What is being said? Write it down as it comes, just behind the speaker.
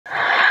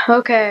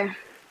Okay,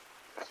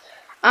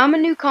 I'm a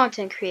new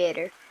content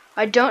creator.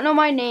 I don't know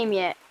my name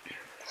yet,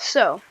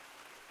 so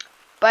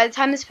by the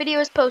time this video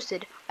is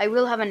posted, I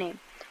will have a name.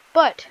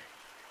 But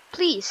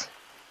please,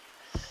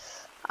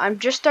 I'm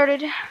just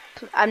started.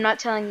 I'm not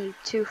telling you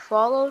to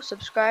follow,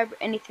 subscribe, or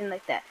anything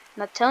like that. I'm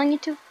not telling you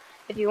to.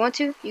 If you want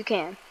to, you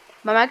can.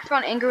 My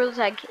microphone and Gorilla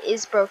Tag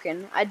is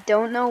broken. I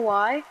don't know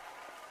why.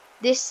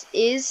 This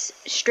is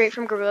straight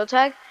from Gorilla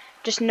Tag.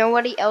 Just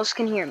nobody else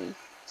can hear me.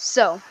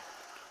 So,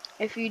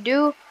 if you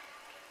do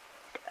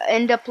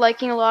end up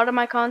liking a lot of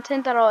my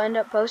content that I'll end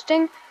up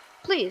posting,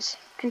 please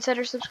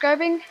consider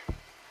subscribing.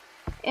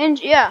 And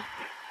yeah,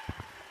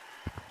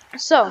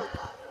 so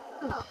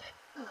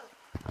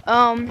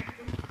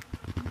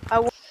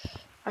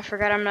I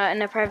forgot I'm not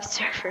in a private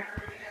server,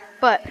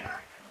 but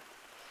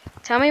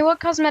tell me what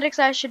cosmetics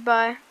I should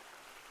buy,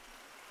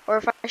 or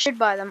if I should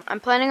buy them. I'm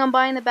planning on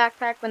buying the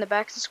backpack when the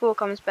back to school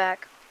comes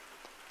back.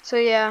 So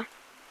yeah,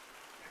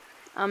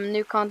 I'm a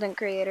new content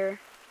creator.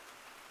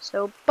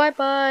 So bye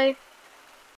bye.